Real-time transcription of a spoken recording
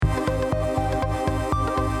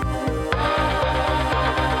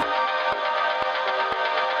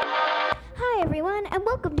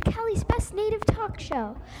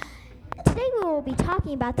show. Today we will be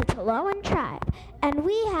talking about the Toloan tribe, and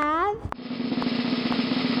we have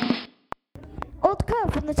Old Crow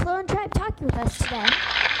from the Toloan tribe talking with us today.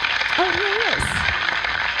 Oh, here he is.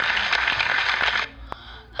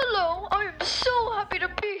 Hello, I am so happy to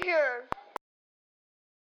be here.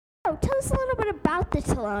 Oh, tell us a little bit about the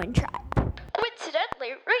Toloan tribe.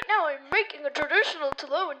 Coincidentally, right now I'm making a traditional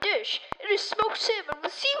Toloan dish. It is smoked salmon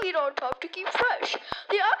with seaweed on top to keep fresh.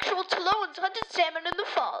 The actual Toloans hunted salmon in the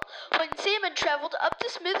fall, when salmon traveled up the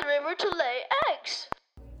Smith River to lay eggs.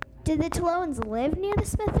 Did the Toloans live near the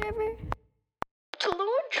Smith River? The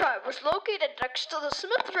Toloan tribe was located next to the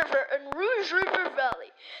Smith River and Rouge River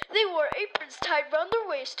Valley. They wore aprons tied round their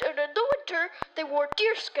waist, and in the winter they wore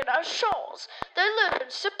deerskin as shawls. They lived in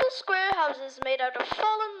simple square houses made out of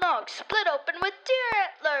fallen logs split open with deer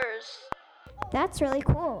antlers. That's really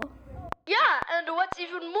cool. Yeah, and what's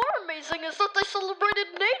even more amazing is that they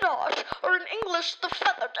celebrated Natosh, or in English, the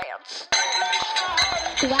feather dance.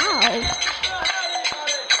 Wow.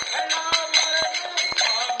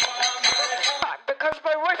 Because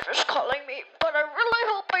my wife is calling me, but I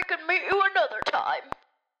really hope I can meet you another time.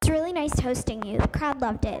 It's really nice hosting you. The crowd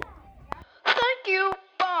loved it. Thank you.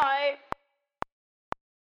 Bye.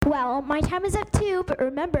 Well, my time is up too, but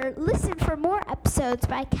remember, listen for more episodes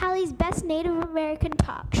by Callie's Best Native American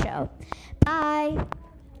Talk Show. Bye.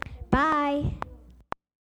 Bye.